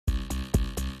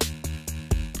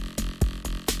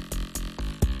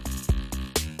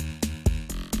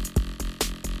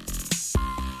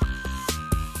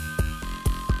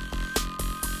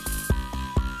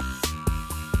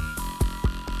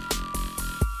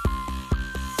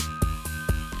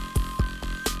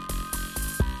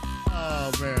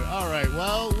Oh, man. All right.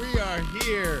 Well, we are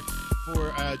here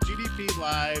for GDP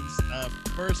Live's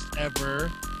first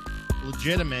ever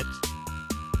legitimate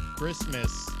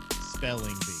Christmas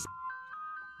spelling bee.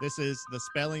 This is the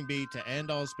spelling bee to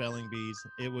end all spelling bees.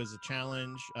 It was a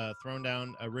challenge thrown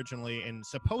down originally and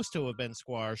supposed to have been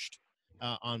squashed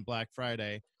on Black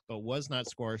Friday, but was not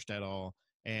squashed at all.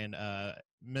 And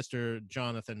Mr.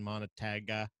 Jonathan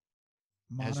Montague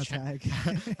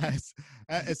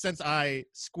since I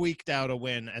squeaked out a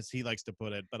win, as he likes to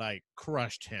put it, but I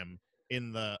crushed him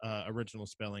in the original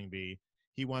spelling bee.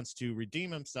 He wants to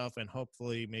redeem himself and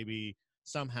hopefully maybe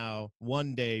somehow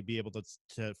one day be able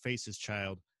to face his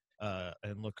child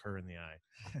and look her in the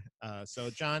eye. So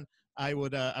John, I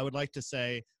would like to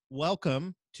say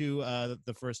welcome to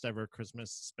the first ever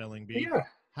Christmas spelling bee. Yeah.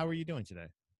 How are you doing today?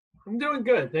 I'm doing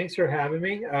good. Thanks for having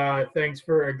me. Thanks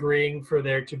for agreeing for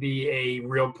there to be a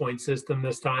real point system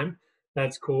this time.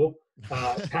 That's cool.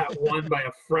 Pat won by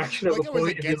a fraction of a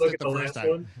point if you look at the last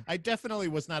one. I definitely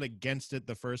was not against it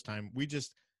the first time.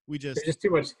 There's just too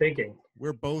much thinking.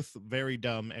 We're both very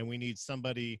dumb, and we need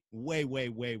somebody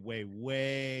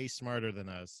way smarter than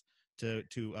us to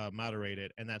moderate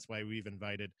it, and that's why we've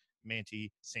invited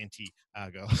Manny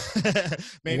Santiago.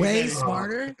 Way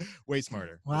smarter.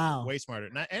 Wow. Way smarter.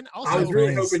 And also, I was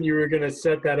really hoping you were going to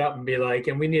set that up and be like,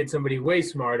 and we need somebody way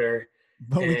smarter.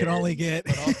 But we could only get.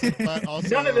 But also,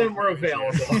 none of them were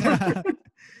available.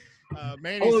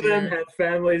 All of them had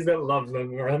families that loved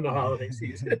them around the holiday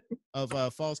season.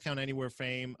 Of Falls Count Anywhere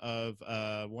fame, of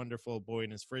wonderful Boy in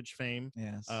His Fridge fame,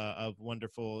 yes. Of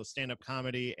wonderful stand-up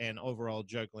comedy and overall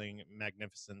juggling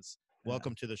magnificence.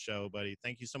 Welcome to the show, buddy.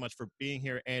 Thank you so much for being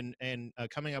here and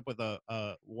coming up with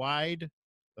a wide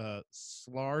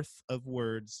slarth of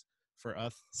words for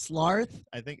us. Slarth?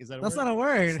 I think, is that a That's word? not a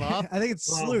word. Sloth? I think it's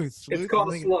sleuth. It's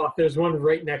called a sloth. There's one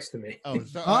right next to me. Oh,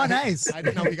 so, nice. I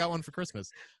didn't know we got one for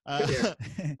Christmas. Yeah.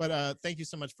 But thank you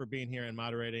so much for being here and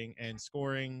moderating and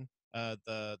scoring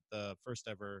the first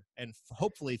ever and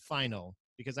hopefully final,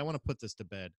 because I want to put this to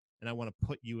bed and I want to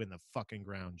put you in the fucking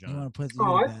ground, John. You want to put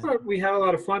I thought we had a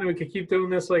lot of fun and we could keep doing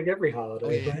this like every holiday. Oh,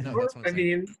 yeah. No, that's what I'm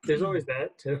mean, there's always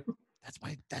that too.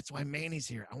 That's why Manny's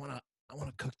here. I want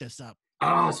to cook this up.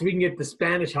 Oh, so we can get the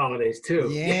Spanish holidays too.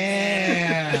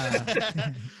 Yeah.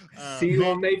 See you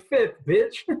on May 5th,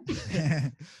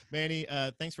 bitch. Manny,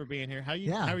 thanks for being here. How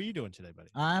are you doing today, buddy?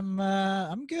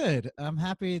 I'm good. I'm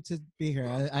happy to be here.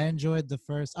 I enjoyed the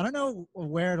first. I don't know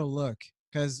where to look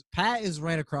because Pat is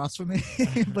right across from me,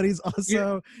 but he's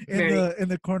also in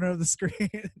the corner of the screen.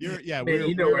 Manny,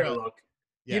 you know where to look.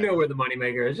 Yeah. You know where the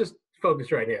moneymaker is. Just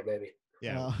focus right here, baby.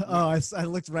 Yeah. I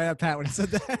looked right at Pat when he said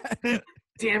that.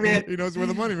 Damn it. He knows where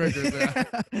the moneymaker is.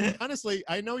 Yeah. Honestly,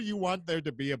 I know you want there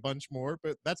to be a bunch more,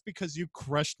 but that's because you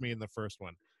crushed me in the first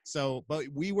one. So, but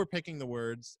we were picking the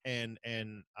words, and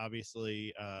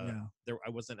obviously, I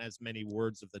wasn't as many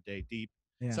words of the day deep.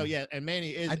 Yeah. So yeah, and Manny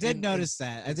is. I did notice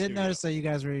that. I did notice that you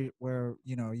guys were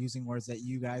using words that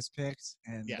you guys picked,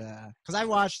 and because I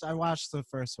watched the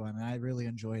first one and I really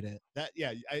enjoyed it.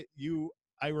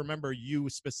 I remember you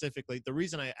specifically. The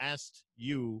reason I asked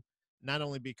you, not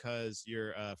only because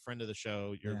you're a friend of the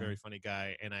show, you're a very funny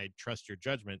guy, and I trust your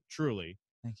judgment, truly.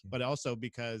 Thank you. But also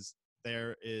because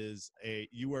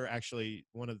you were actually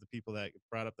one of the people that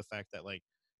brought up the fact that, like,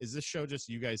 is this show just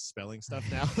you guys spelling stuff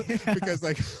now? Because,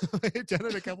 like, I've done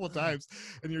it a couple of times,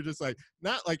 and you're just like,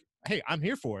 not like, hey, I'm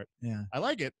here for it. Yeah. I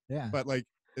like it. Yeah. But, like,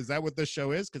 is that what this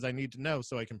show is? Because I need to know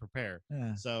so I can prepare.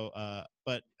 Yeah. So,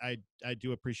 but I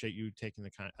do appreciate you taking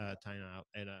the time out.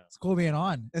 And it's cool being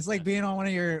on. It's like being on one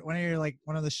of your like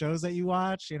one of the shows that you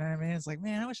watch. You know what I mean? It's like,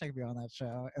 man, I wish I could be on that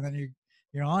show. And then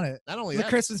you're on it. Not only it's a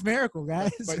Christmas miracle,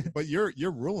 guys. But you're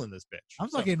ruling this bitch. I'm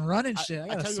fucking running shit. I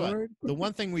got a sword. The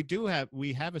one thing we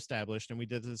have established, and we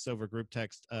did this over group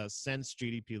text since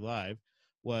GDP Live,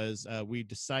 was we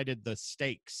decided the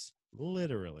stakes,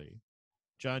 literally.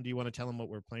 John, do you want to tell them what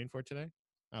we're playing for today?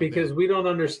 Because we don't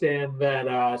understand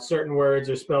that certain words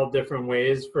are spelled different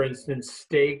ways. For instance,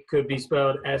 steak could be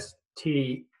spelled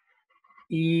S-T-E-A-K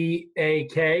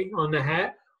on the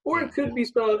hat, or it could be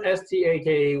spelled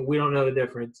S-T-A-K. We don't know the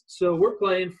difference. So we're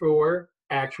playing for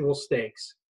actual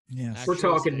steaks. Yes. We're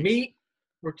talking meat.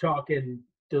 We're talking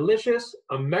delicious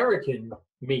American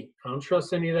meat. I don't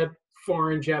trust any of that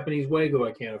foreign Japanese Wagyu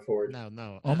I can't afford.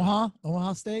 No.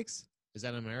 Omaha steaks? Is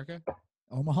that in America?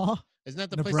 Omaha? Isn't that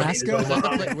the Nebraska? place?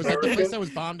 Was that the place that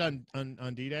was bombed on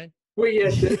D-Day? Wait,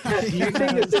 do you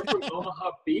think it's from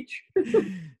Omaha Beach?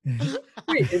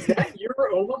 Wait, is that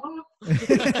your Omaha?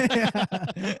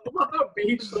 Omaha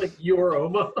Beach, like your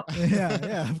Omaha?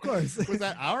 Yeah, of course. Was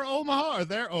that our Omaha or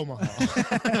their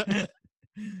Omaha?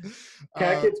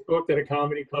 Cat gets booked at a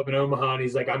comedy club in Omaha, and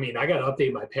he's like, I mean, I got to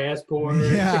update my passport.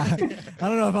 Yeah. I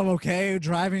don't know if I'm okay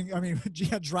driving. I mean,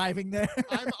 yeah, driving there.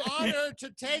 I'm honored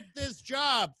to take this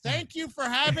job. Thank you for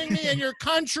having me in your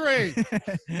country.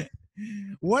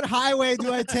 What highway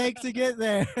do I take to get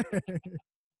there?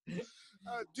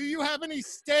 Do you have any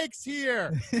steaks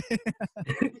here?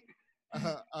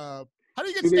 How do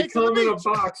you get Do they steaks on come the in a beach?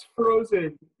 box,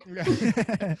 frozen?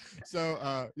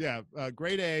 So,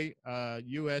 grade A,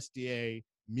 USDA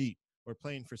meat. We're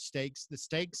playing for steaks. The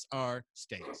steaks are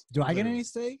steaks. Do I get any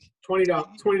steak?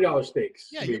 $20 steaks.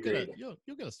 Yeah, you'll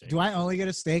get a steak. Do I only get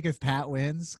a steak if Pat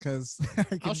wins? Because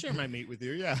I'll share my meat with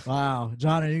you. Yeah. Wow,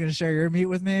 John, are you gonna share your meat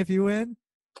with me if you win?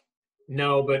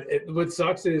 No, but what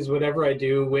sucks is whenever I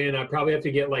do win, I probably have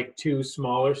to get like 2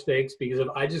 smaller steaks, because if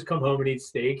I just come home and eat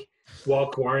steak while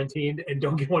quarantined and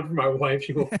don't get one for my wife,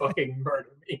 she will fucking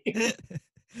murder me.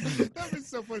 That was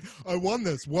so funny. I won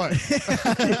this. What?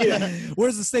 Yeah.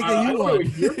 Where's the steak I that don't you know won?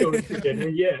 what you're doing for dinner.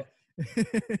 Yeah.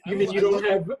 You mean you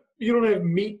don't have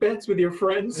meat bets with your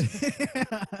friends?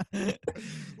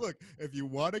 Look, if you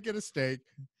want to get a steak,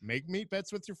 make meat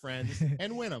bets with your friends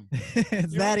and win them.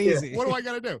 It's that easy. What do I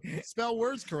got to do? Spell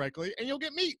words correctly, and you'll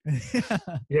get meat.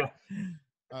 Yeah.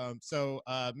 So,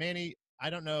 Manny, I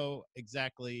don't know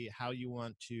exactly how you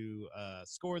want to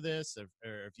score this,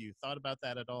 or if you thought about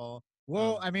that at all.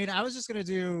 Well, I mean, I was just gonna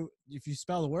do, if you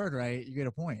spell the word right, you get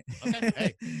a point.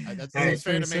 Okay, hey, that's fair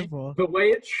to me. Simple. The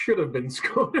way it should have been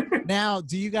scored. Now,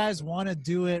 do you guys want to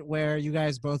do it where you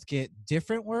guys both get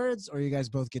different words, or you guys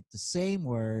both get the same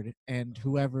word, and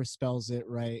whoever spells it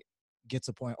right gets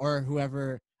a point, or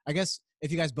whoever? I guess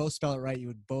if you guys both spell it right, you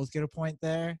would both get a point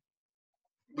there.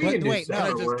 But wait,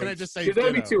 no, can I just say? Because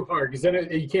that'd be too hard. Because then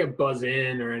you can't buzz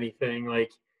in or anything.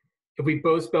 Like if we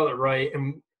both spell it right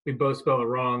and we both spell it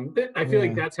wrong, I feel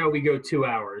like that's how we go 2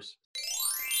 hours.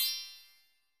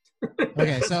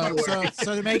 Okay, so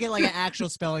to make it like an actual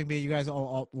spelling bee, you guys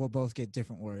all will both get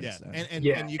different words. Yeah, so. and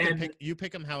you can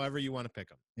pick them however you want to pick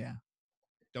them. Yeah.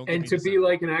 Don't and to be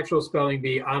like an actual spelling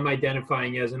bee, I'm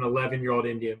identifying as an 11-year-old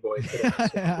Indian boy today.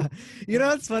 So. You know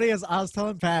what's funny is I was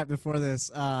telling Pat before this,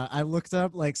 I looked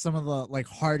up like some of the like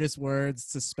hardest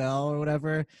words to spell or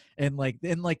whatever, and like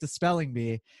in like the spelling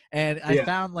bee, and I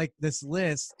found like this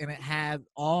list, and it had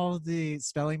all the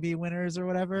spelling bee winners or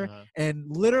whatever, and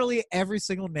literally every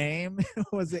single name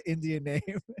was an Indian name.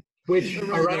 Which,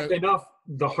 ironically enough,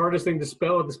 the hardest thing to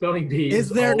spell at the spelling bee is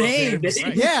their names.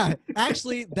 Right. Yeah,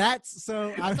 actually, that's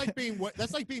so. That's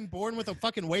like being born with a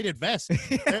fucking weighted vest.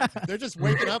 They're just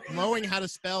waking up knowing how to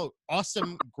spell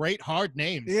awesome, great, hard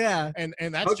names. Yeah, and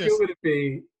that's how just. How good would it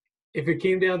be if it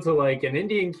came down to like an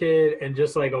Indian kid and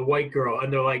just like a white girl,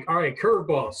 and they're like, "All right,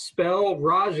 curveball, spell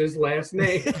Raj's last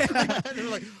name."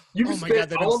 They're like, "Oh my god,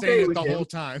 they've been saying it the whole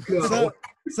time."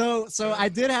 So I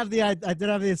did have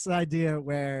this idea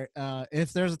where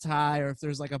if there's a tie or if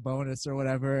there's like a bonus or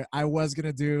whatever, I was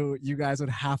gonna do. You guys would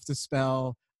have to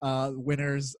spell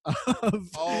winners of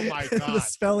the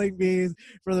spelling bees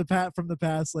from the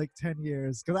past like 10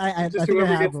 years, because I think I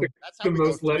have them. That's the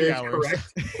most letters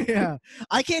correct. Yeah,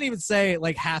 I can't even say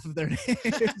like half of their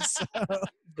names. So.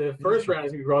 The first round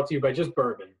is gonna be brought to you by just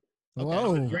bourbon.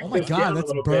 Whoa! Oh my god,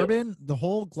 that's bourbon. The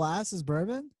whole glass is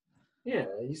bourbon. Yeah,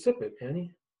 you sip it,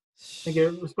 Penny. Like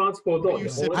a responsible adult.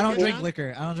 I don't drink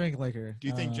liquor. Do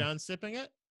you think John's sipping it?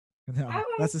 No,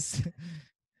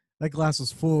 that glass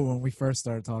was full when we first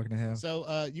started talking to him.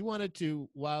 So you wanted to,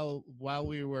 while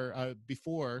we were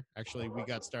before actually we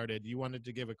got started, you wanted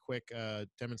to give a quick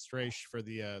demonstration for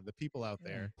the people out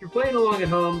there. If you're playing along at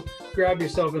home, grab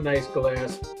yourself a nice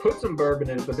glass, put some bourbon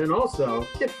in it, but then also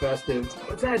get festive.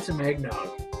 Let's add some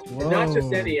eggnog. And not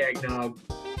just any eggnog.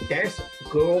 That's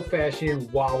good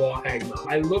old-fashioned Wawa eggnog.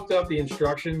 I looked up the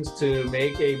instructions to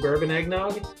make a bourbon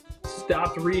eggnog,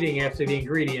 stopped reading after the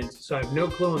ingredients, so I have no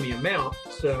clue on the amount.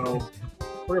 So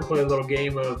we're going to play a little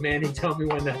game of, Manny, tell me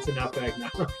when that's enough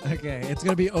eggnog. Okay, it's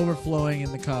going to be overflowing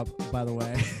in the cup, by the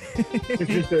way.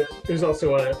 There's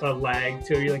also a lag,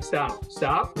 too. You're like,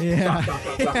 stop. Yeah.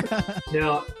 Stop.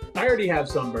 Now, I already have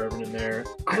some bourbon in there.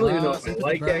 I don't even know if I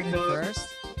like eggnog. First?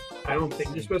 I don't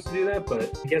think you're supposed to do that,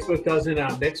 but guess what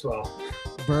doesn't mix well?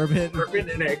 Bourbon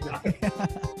and eggnog.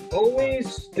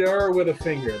 Always stir with a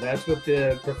finger. That's what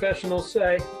the professionals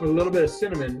say. With a little bit of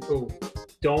cinnamon. Ooh,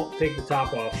 don't take the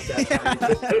top off.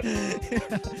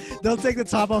 Don't take the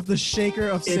top off the shaker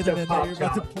of cinnamon that you're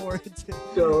about to pour into.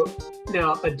 So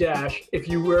now a dash. If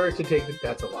you were to take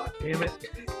that's a lot. Damn it.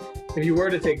 If you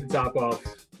were to take the top off,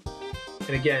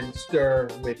 and again stir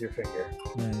with your finger.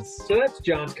 Nice. So that's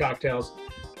John's cocktails.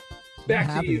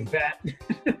 Back to you, Pat.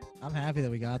 I'm happy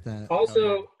that we got that.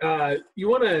 Also, you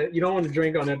don't want to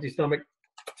drink on empty stomach.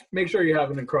 make sure you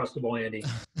have an Uncrustable, Andy.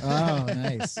 Oh,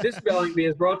 nice. This spelling bee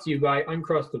is brought to you by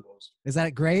Uncrustables. Is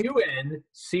that great?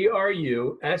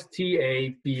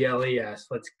 UNCRUSTABLES.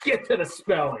 Let's get to the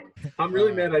spelling. I'm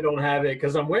really mad I don't have it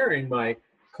because I'm wearing my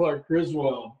Clark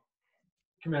Griswold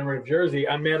commemorative jersey.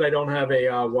 I'm mad I don't have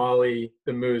a Wally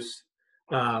the Moose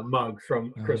mug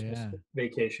from Christmas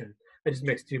Vacation. I just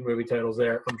mixed 2 movie titles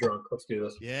there. I'm drunk. Let's do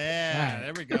this. Yeah,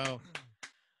 there we go.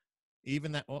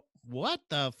 Even that. Oh, what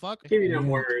the fuck? Give me them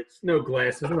words. No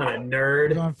glasses. I'm not a nerd.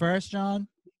 You going first, John?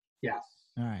 Yes.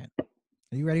 All right.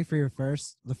 Are you ready for your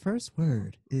first? The first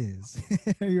word is.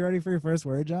 Are you ready for your first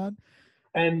word, John?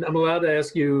 And I'm allowed to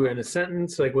ask you in a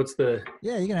sentence, like what's the?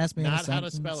 Yeah, you can ask me. Not how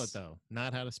to spell it though.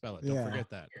 Not how to spell it. Don't forget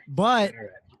that.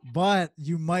 But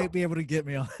you might be able to get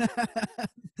me on.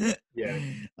 Yeah.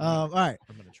 All right.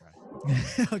 I'm gonna try.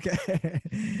 Okay.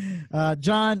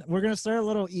 John, we're gonna start a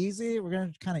little easy. We're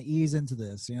gonna kind of ease into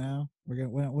this. You know, we're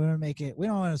gonna make it. We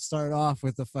don't want to start off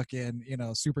with the fucking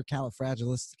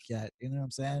supercalifragilistic yet. You know what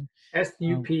I'm saying?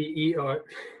 SUPER.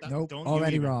 Nope.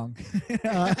 Already wrong.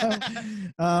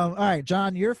 All right,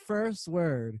 John, your first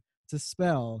word to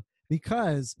spell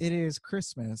because it is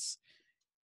Christmas.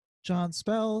 John,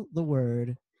 spell the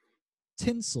word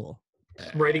tinsel.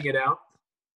 I'm writing it out.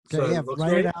 Okay, So yeah,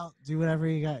 write it out. Do whatever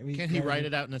you got. Can he write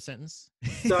it out in a sentence?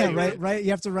 Yeah, right.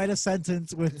 You have to write a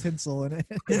sentence with tinsel in it.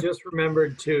 I just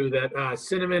remembered too that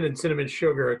cinnamon and cinnamon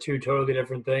sugar are 2 totally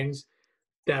different things.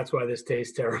 That's why this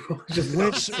tastes terrible.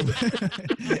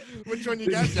 Which one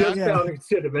you got, John? Just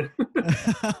cinnamon.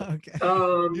 Okay.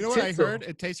 You know what I heard?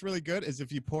 It tastes really good is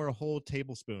if you pour a whole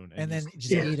tablespoon and then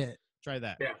just eat it. Try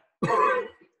that. Yeah.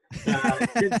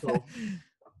 Tinsel.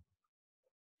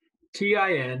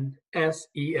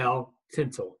 TINSEL.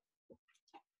 Tinsel.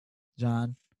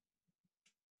 John.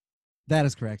 That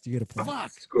is correct. You get a point.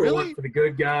 Fuck. Score 1 for the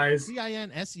good guys.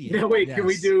 TINSEL. Now wait, can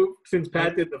we do, since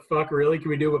Pat did the fuck really, can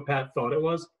we do what Pat thought it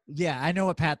was? Yeah, I know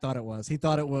what Pat thought it was. He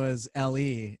thought it was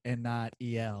LE and not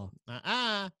EL.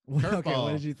 Okay,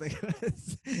 what did you think it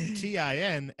was?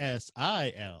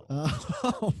 TINSIL.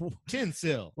 Oh.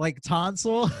 Tinsel. Like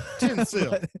tonsil?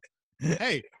 Tinsel.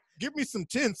 Hey, give me some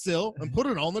tinsel and put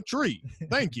it on the tree.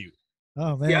 Thank you.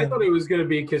 Oh, man. Yeah, I thought it was going to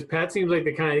be, because Pat seems like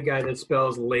the kind of guy that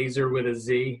spells laser with a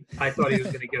Z. I thought he was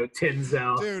going to go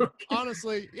Tinzel. Dude,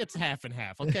 honestly, it's half and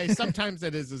half, okay? Sometimes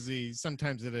it is a Z,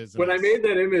 sometimes it is When I made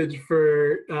that image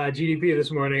for GDP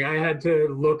this morning, I had to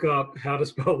look up how to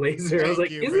spell laser. I was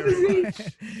like, is it a Z?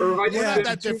 Or if I We're not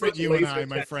that different, you and I,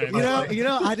 my friend. You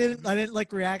know, I didn't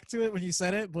like react to it when you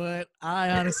said it, but I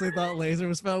honestly thought laser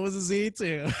was spelled with a Z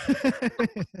too.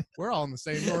 We're all in the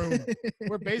same room.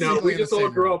 We're basically no, we just all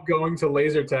grew room. up going to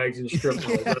laser tags and strip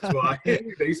malls. That's why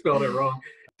they spelled it wrong.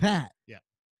 Pat. Yeah.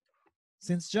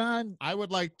 Since John, I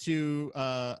would like to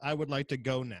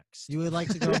go next. You would like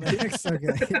to go next?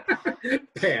 Okay.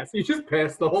 Pass. You just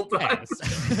passed the whole time.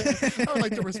 Pass. I would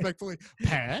like to respectfully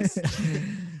pass.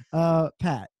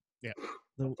 Pat. Yeah.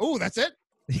 Oh, that's it?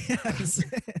 Yes.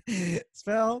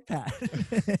 Spell Pat.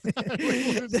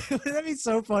 That'd be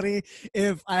so funny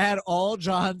if I had all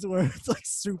John's words like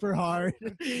super hard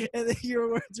and then your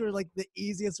words were like the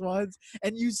easiest ones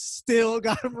and you still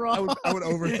got them wrong. I would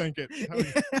overthink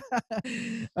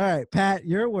it. All right, Pat,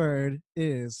 your word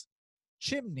is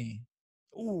chimney.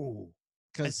 Ooh.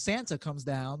 Because Santa comes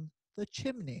down the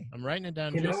chimney. I'm writing it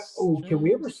down. Can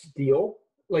we ever steal?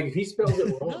 Like if he spells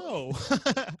it wrong? No.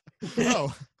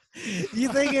 No. You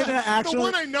think in an actual the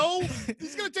one I know?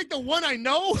 He's gonna take the one I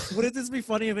know. Wouldn't this be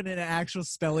funny if in an actual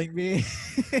spelling bee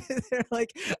they're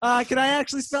like, can I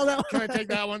actually spell that one? Can I take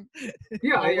that one?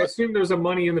 Yeah, I assume there's a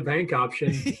money in the bank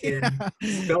option. In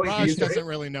spelling Raj bees, doesn't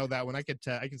really know that one. I can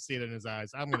see it in his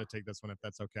eyes. I'm gonna take this one if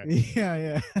that's okay.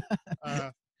 Yeah.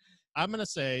 I'm gonna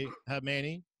say,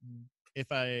 Manny, if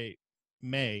I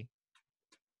may.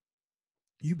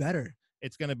 You better.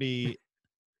 It's gonna be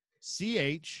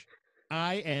CHIMNEY.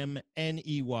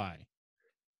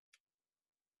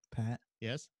 Pat?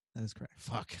 Yes? That is correct.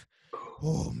 Fuck.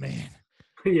 Oh, man.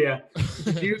 Yeah.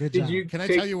 Did you Can I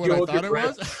tell you what I thought it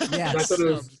was? Yes.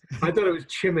 I thought it was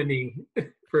chimney.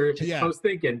 Yeah. I was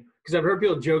thinking, because I've heard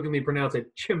people jokingly pronounce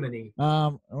it chimney.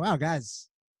 Wow, guys.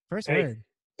 First word.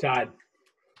 Todd.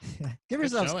 Give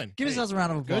yourselves a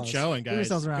round of applause. Good showing, guys. Give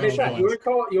yourselves a round Hey, of Todd, applause.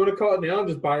 you want to call it now and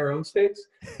just buy our own steaks?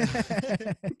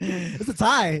 It's a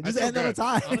tie. Just end on a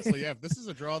tie. Honestly, yeah. If this is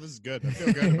a draw, this is good. I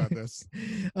feel good about this.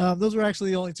 Those were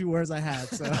actually the only 2 words I had.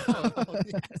 So.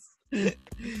 Yes.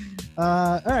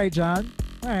 All right, John.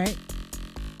 All right.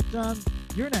 John,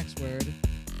 your next word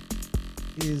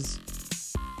is